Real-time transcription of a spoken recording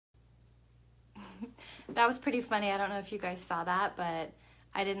That was pretty funny. I don't know if you guys saw that, but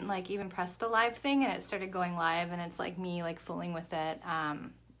I didn't like even press the live thing and it started going live, and it's like me like fooling with it.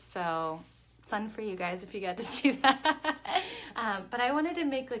 So fun for you guys if you got to see that. But I wanted to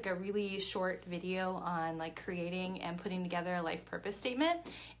make like a really short video on like creating and putting together a life purpose statement.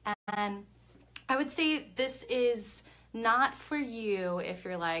 And I would say this is not for you if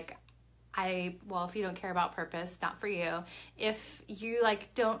you're like, if you don't care about purpose, not for you. If you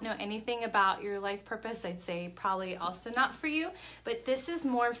like don't know anything about your life purpose, I'd say probably also not for you. But this is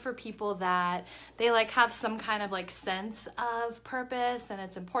more for people that they like have some kind of like sense of purpose and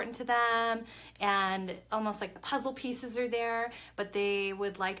it's important to them, and almost like the puzzle pieces are there, but they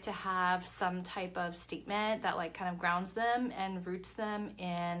would like to have some type of statement that like kind of grounds them and roots them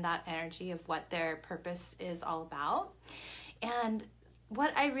in that energy of what their purpose is all about. And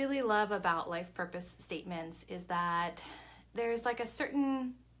what I really love about life purpose statements is that there's like a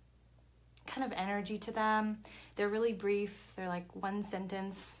certain kind of energy to them. They're really brief. They're like one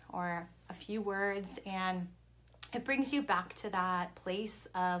sentence or a few words, and it brings you back to that place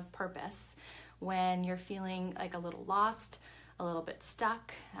of purpose when you're feeling like a little lost, a little bit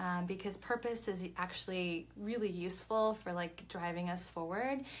stuck, because purpose is actually really useful for like driving us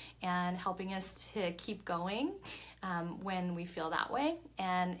forward and helping us to keep going when we feel that way.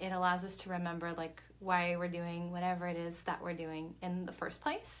 And it allows us to remember like why we're doing whatever it is that we're doing in the first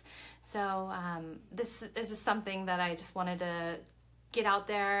place. So this is just something that I just wanted to get out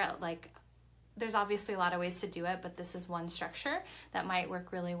there. Like, there's obviously a lot of ways to do it, but this is one structure that might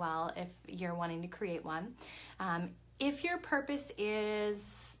work really well if you're wanting to create one. If your purpose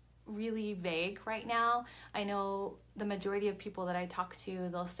is really vague right now, I know the majority of people that I talk to,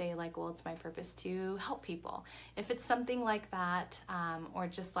 they'll say like, well, it's my purpose to help people. If it's something like that, or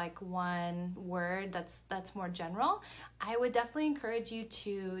just like one word that's more general, I would definitely encourage you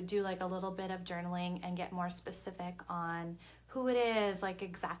to do like a little bit of journaling and get more specific on who it is like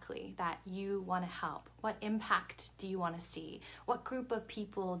exactly that you want to help. What impact do you want to see? What group of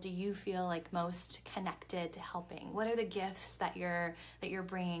people do you feel like most connected to helping? What are the gifts that you're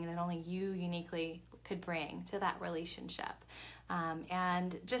bringing that only you uniquely could bring to that relationship?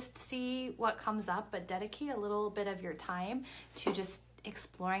 And just see what comes up, but dedicate a little bit of your time to just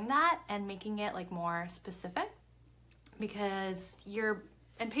exploring that and making it like more specific, because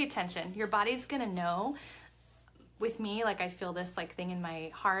and pay attention, your body's gonna know. With me, like I feel this like thing in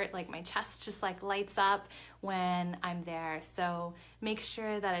my heart, like my chest just like lights up when I'm there. So make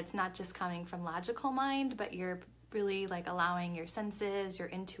sure that it's not just coming from logical mind, but you're really like allowing your senses, your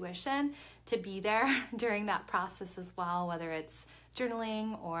intuition to be there during that process as well, whether it's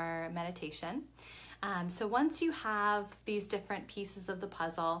journaling or meditation. So once you have these different pieces of the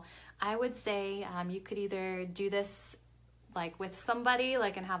puzzle, I would say you could either do this like with somebody,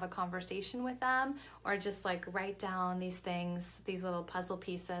 like, and have a conversation with them, or just like write down these things, these little puzzle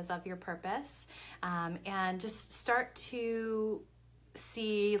pieces of your purpose, and just start to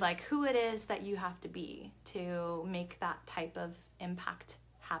see like who it is that you have to be to make that type of impact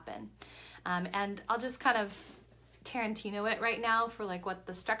happen. And I'll just kind of Tarantino it right now for like what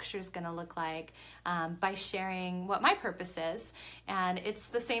the structure is going to look like, by sharing what my purpose is. And it's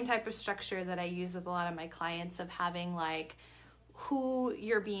the same type of structure that I use with a lot of my clients, of having like who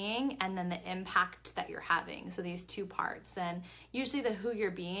you're being and then the impact that you're having. So these two parts. And usually the who you're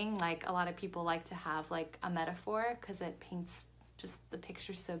being, like a lot of people like to have like a metaphor because it paints just the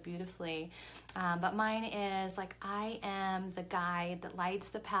picture so beautifully. But mine is like, I am the guide that lights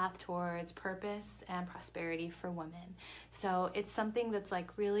the path towards purpose and prosperity for women. So it's something that's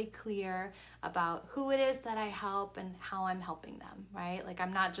like really clear about who it is that I help and how I'm helping them, right? Like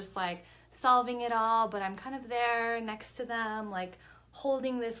I'm not just like solving it all, but I'm kind of there next to them, like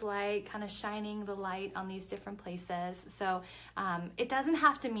holding this light, kind of shining the light on these different places. So it doesn't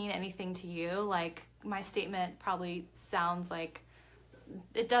have to mean anything to you. Like my statement probably sounds like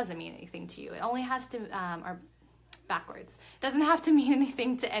it doesn't mean anything to you. It only has to, or backwards. It doesn't have to mean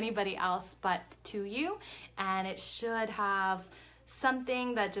anything to anybody else but to you. And it should have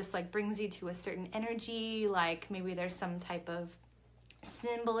something that just like brings you to a certain energy. Like maybe there's some type of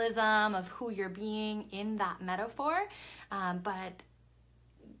symbolism of who you're being in that metaphor. But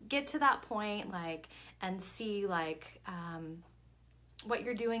get to that point, like, and see like what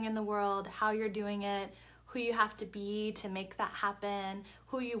you're doing in the world, how you're doing it, who you have to be to make that happen,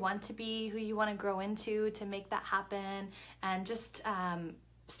 who you want to be, who you want to grow into to make that happen, and just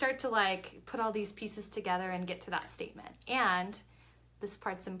start to like put all these pieces together and get to that statement. And this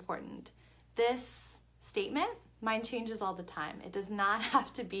part's important. This statement, mine changes all the time. It does not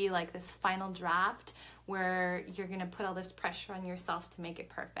have to be like this final draft where you're going to put all this pressure on yourself to make it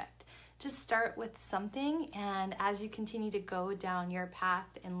perfect. just start with something, and as you continue to go down your path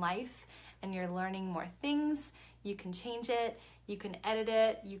in life and you're learning more things, you can change it, you can edit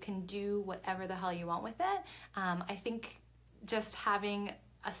it, you can do whatever the hell you want with it. I think just having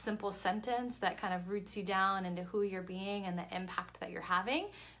a simple sentence that kind of roots you down into who you're being and the impact that you're having,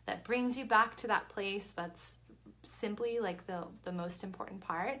 that brings you back to that place, that's simply like the most important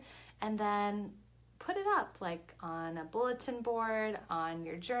part. And then put it up like on a bulletin board, on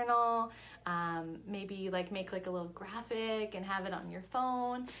your journal, maybe like make like a little graphic and have it on your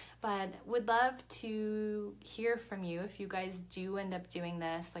phone. But would love to hear from you if you guys do end up doing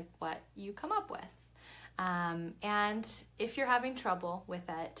this, like what you come up with. And if you're having trouble with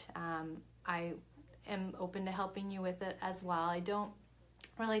it, I am open to helping you with it as well. I don't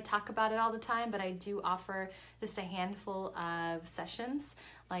really talk about it all the time, but I do offer just a handful of sessions,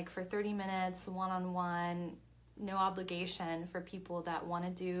 like for 30 minutes, one-on-one, no obligation, for people that want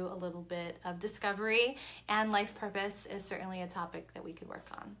to do a little bit of discovery, and life purpose is certainly a topic that we could work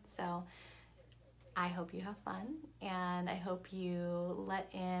on. So I hope you have fun, and I hope you let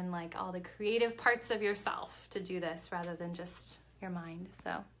in like all the creative parts of yourself to do this rather than just your mind.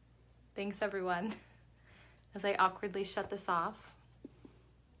 So thanks everyone. As I awkwardly shut this off.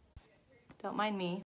 Don't mind me.